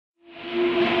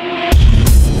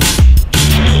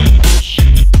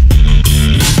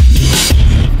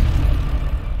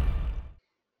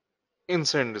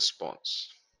Incident response.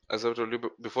 As I've told you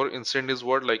before, incident is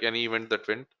what, like any event that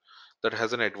went that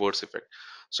has an adverse effect.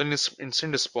 So in this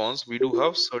incident response, we do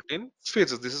have certain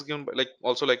phases. This is given by, like,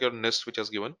 also like your nest which has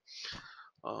given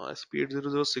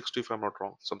SP8006 if I'm not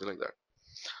wrong, something like that.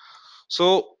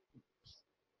 So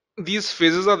these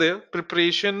phases are there: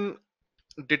 preparation,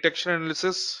 detection,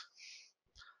 analysis,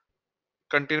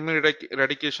 containment,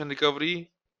 eradication,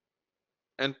 recovery,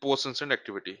 and post incident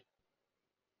activity.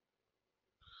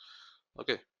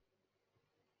 Okay.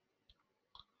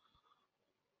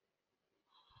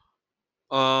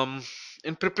 um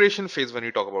in preparation phase, when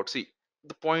you talk about, see,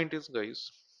 the point is,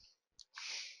 guys,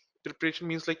 preparation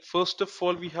means, like, first of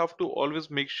all we have to always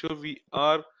make sure we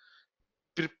are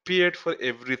prepared for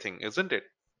everything, isn't it?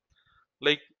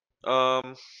 Like,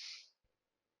 um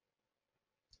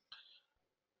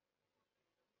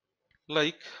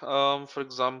for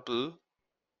example,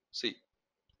 see,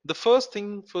 the first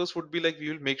thing first would be, like,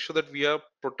 we will make sure that we are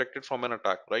protected from an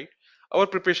attack, right? Our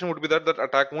preparation would be that that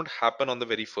attack won't happen on the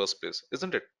very first place,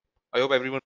 isn't it? I hope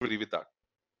everyone will agree with that.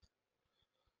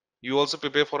 You also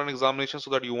prepare for an examination so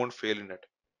that you won't fail in it.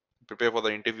 Prepare for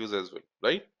the interviews as well,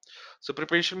 right? So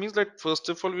preparation means that first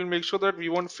of all we'll make sure that we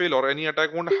won't fail or any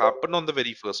attack won't happen on the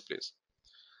very first place.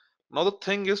 Now the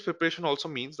thing is, preparation also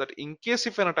means that in case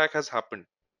if an attack has happened,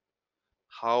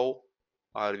 how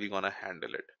are we gonna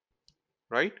handle it,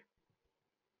 right?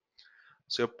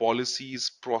 So your policies,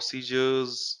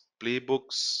 procedures,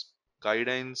 playbooks,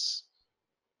 guidelines,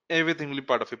 everything will be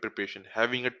part of your preparation.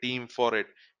 Having a team for it,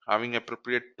 having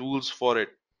appropriate tools for it,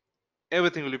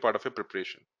 everything will be part of your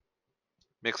preparation.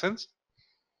 Make sense?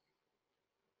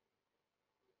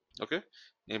 Okay.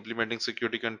 Implementing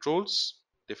security controls,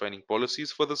 defining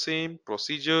policies for the same,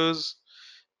 procedures,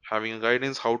 having a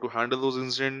guidance how to handle those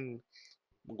incidents,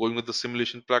 going with the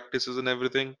simulation practices and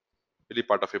everything, really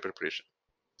part of your preparation.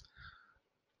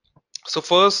 So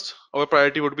first, our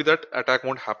priority would be that attack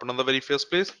won't happen on the very first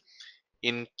place.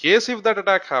 In case if that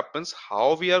attack happens,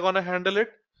 how we are gonna handle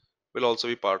it will also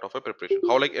be part of our preparation.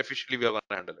 How, like, efficiently we are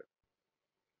gonna handle it.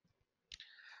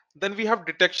 Then we have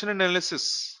detection and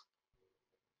analysis.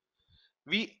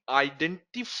 We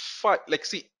identify, like,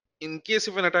 see, in case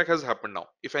if an attack has happened, now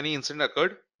if any incident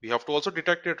occurred, we have to also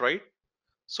detect it, right?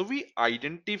 So we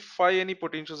identify any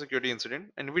potential security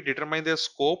incident and we determine their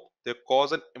scope, their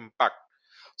cause and impact.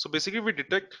 So basically we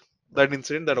detect that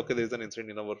incident, that okay, there is an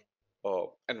incident in our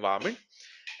environment,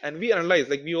 and we analyze,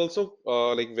 like, we also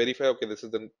like verify, okay, this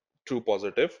is the true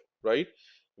positive, right?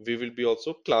 We will be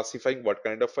also classifying what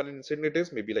kind of an incident it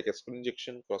is, maybe like SQL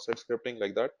injection, cross-site scripting,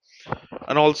 like that.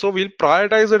 And also we'll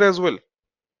prioritize it as well,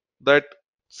 that,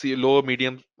 see, low,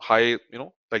 medium, high,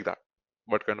 like that,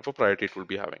 what kind of a priority it will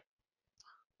be having.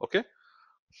 Okay.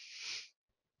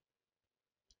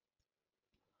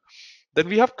 Then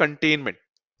we have containment.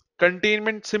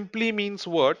 Containment simply means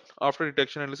what? After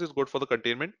detection analysis, good for the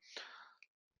containment.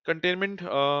 Containment,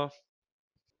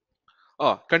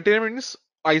 containment is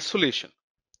isolation.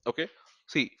 Okay.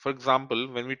 See, for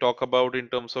example, when we talk about in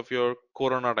terms of your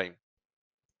corona time,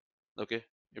 okay,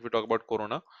 if we talk about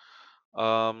corona,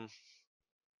 um,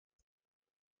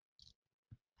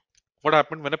 what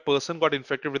happened when a person got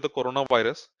infected with the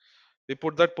coronavirus? We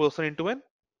put that person into an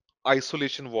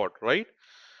isolation ward, right?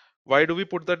 Why do we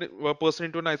put that person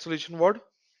into an isolation ward?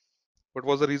 What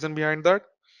was the reason behind that?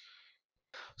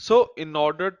 So in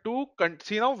order to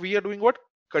see, now we are doing what?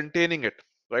 Containing it,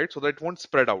 right? So that it won't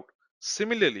spread out.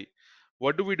 Similarly,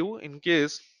 what do we do in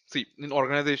case, see, in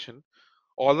organization,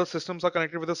 all the systems are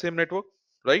connected with the same network,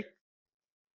 right?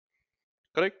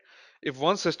 Correct? If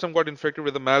one system got infected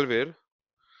with a malware,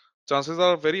 chances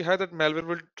are very high that malware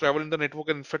will travel in the network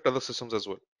and infect other systems as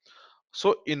well.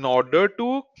 So in order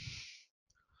to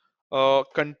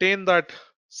contain that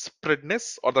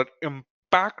spreadness or that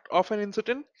impact of an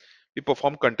incident, we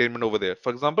perform containment over there.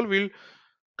 For example, we'll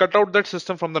cut out that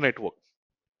system from the network.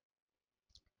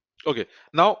 Okay.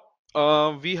 Now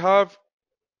we have,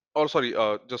 or sorry,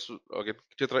 just again,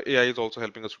 Chitra, AI is also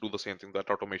helping us to do the same thing, that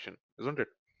automation, isn't it?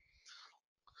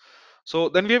 So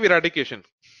then we have eradication.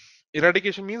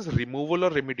 Eradication means removal or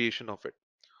remediation of it.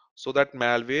 So that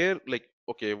malware, like,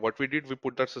 okay, what we did, we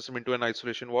put that system into an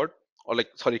isolation ward, or, like,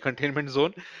 sorry, containment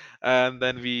zone, and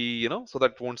then we, so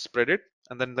that won't spread it,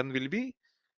 and then we'll be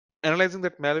analyzing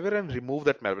that malware and remove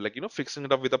that malware, like, fixing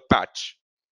it up with a patch,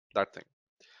 that thing.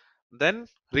 Then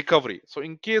recovery. So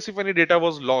in case if any data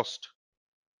was lost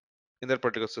in that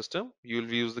particular system, you will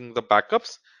be using the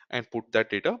backups and put that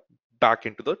data back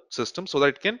into the system so that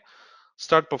it can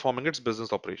start performing its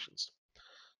business operations.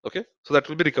 Okay, so that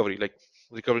will be recovery, like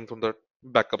recovering from the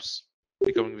backups,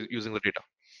 recovering using the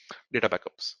data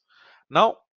backups.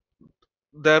 Now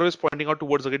the arrow is pointing out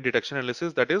towards again detection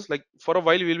analysis. That is like for a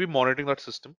while we will be monitoring that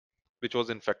system which was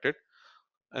infected,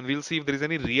 and we'll see if there is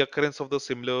any reoccurrence of the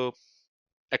similar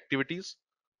activities,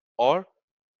 or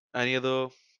any other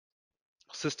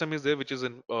system is there which is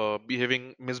in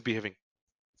misbehaving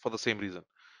for the same reason.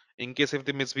 In case if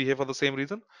they misbehave for the same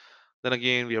reason, then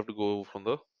again we have to go from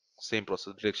the same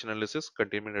process: detection analysis,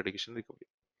 containment, eradication, recovery.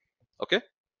 Okay.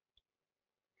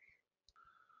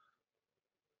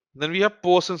 Then we have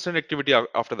post incident activity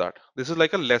after that. This is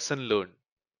like a lesson learned.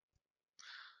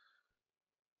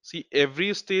 See,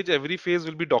 every stage, every phase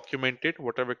will be documented,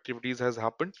 whatever activities has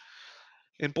happened.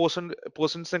 In post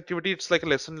incident activity, it's like a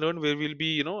lesson learned where we'll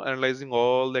be, analyzing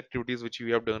all the activities which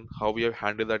we have done, how we have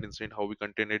handled that incident, how we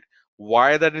contain it,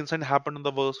 why that incident happened in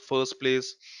the first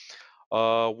place,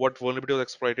 what vulnerability was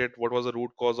exploited, what was the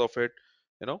root cause of it.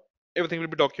 you know Everything will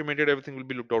be documented, everything will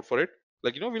be looked out for it.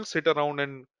 Like, we'll sit around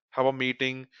and have a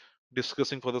meeting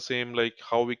discussing for the same, like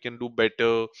how we can do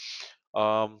better.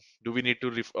 Do we need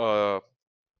to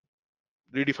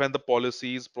redefine the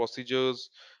policies, procedures,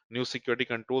 new security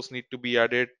controls need to be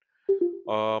added,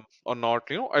 or not?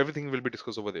 Everything will be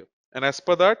discussed over there, and as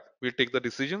per that we'll take the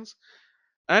decisions.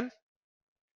 And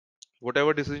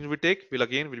whatever decision we take will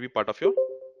be part of your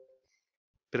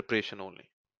preparation only.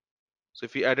 So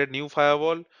if we added new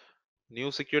firewall,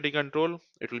 new security control,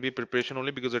 it will be preparation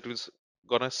only, because it is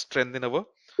gonna strengthen our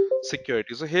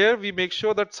security. So here we make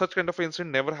sure that such kind of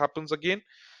incident never happens again,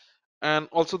 and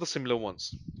also the similar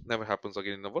ones never happens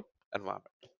again in our environment.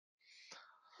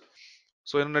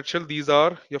 So in a nutshell, these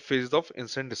are your phases of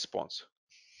incident response.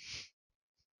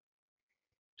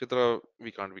 Chitra,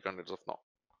 we can't as of now.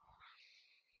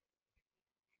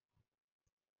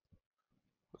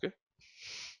 Okay.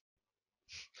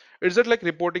 It's that like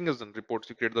reporting is done. Reports,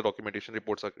 you create the documentation,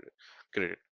 reports are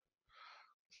created.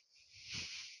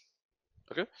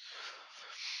 Okay.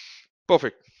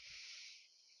 Perfect.